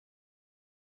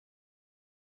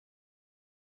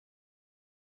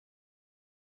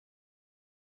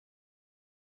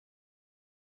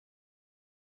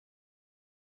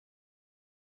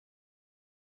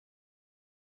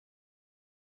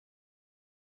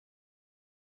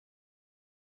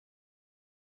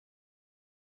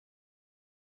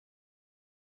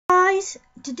Guys,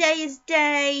 today is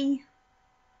day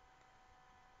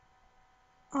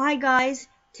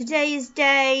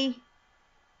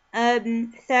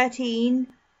 13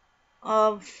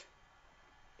 of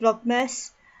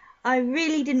Vlogmas. I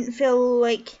really didn't feel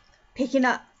like picking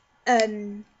up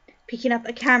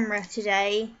a camera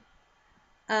today.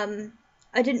 I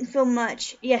didn't film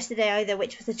much yesterday either,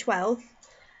 which was the 12th.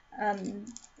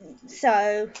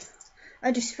 So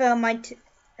I just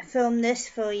filmed this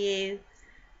for you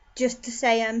just to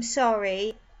say I'm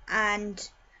sorry, and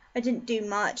I didn't do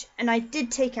much, and I did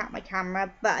take out my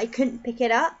camera but I couldn't pick it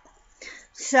up,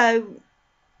 so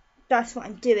that's what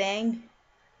I'm doing.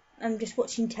 I'm just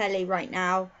watching telly right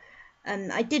now.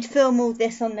 I did film all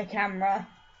this on the camera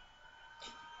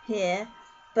here,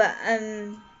 but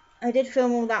I did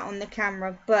film all that on the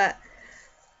camera, but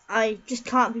I just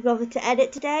can't be bothered to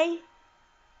edit today,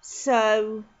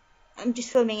 so I'm just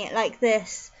filming it like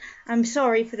this. I'm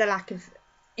sorry for the lack of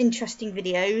interesting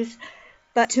videos,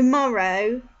 but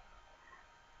tomorrow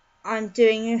I'm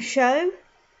doing a show,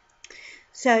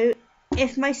 so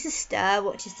if my sister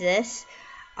watches this,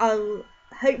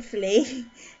 hopefully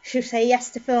she'll say yes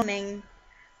to filming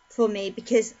for me,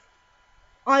 because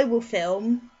I will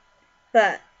film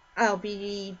but I'll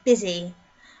be busy.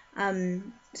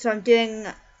 So I'm doing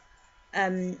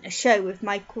a show with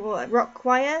my rock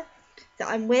choir that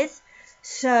I'm with,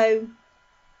 so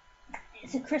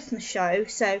it's a Christmas show,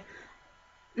 so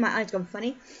my eye's gone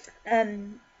funny.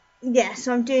 Yeah,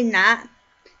 so I'm doing that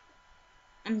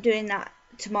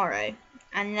tomorrow,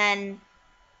 and then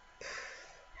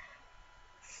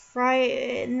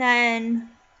Friday, and then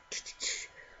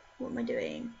what am I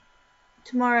doing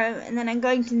tomorrow? And then I'm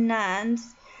going to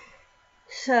Nan's,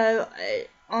 so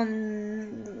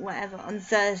on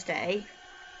Thursday.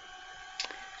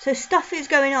 So stuff is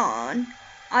going on.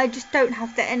 I just don't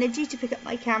have the energy to pick up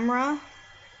my camera.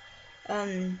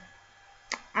 I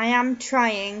am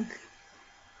trying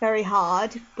very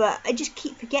hard, but I just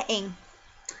keep forgetting.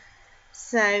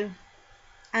 So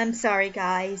I'm sorry,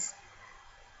 guys.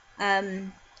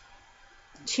 Tune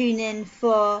in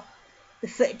for the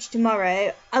footage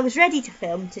tomorrow. I was ready to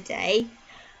film today,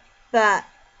 but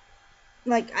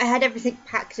I had everything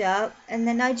packed up, and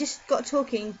then I just got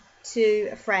talking to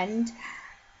a friend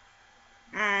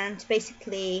and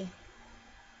basically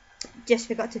just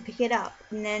forgot to pick it up,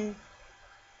 and then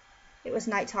it was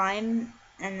night time,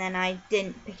 and then I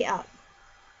didn't pick it up.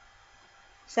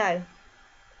 So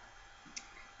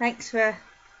thanks for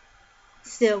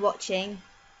still watching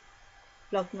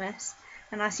Vlogmas,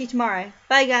 and I'll see you tomorrow.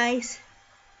 Bye, guys.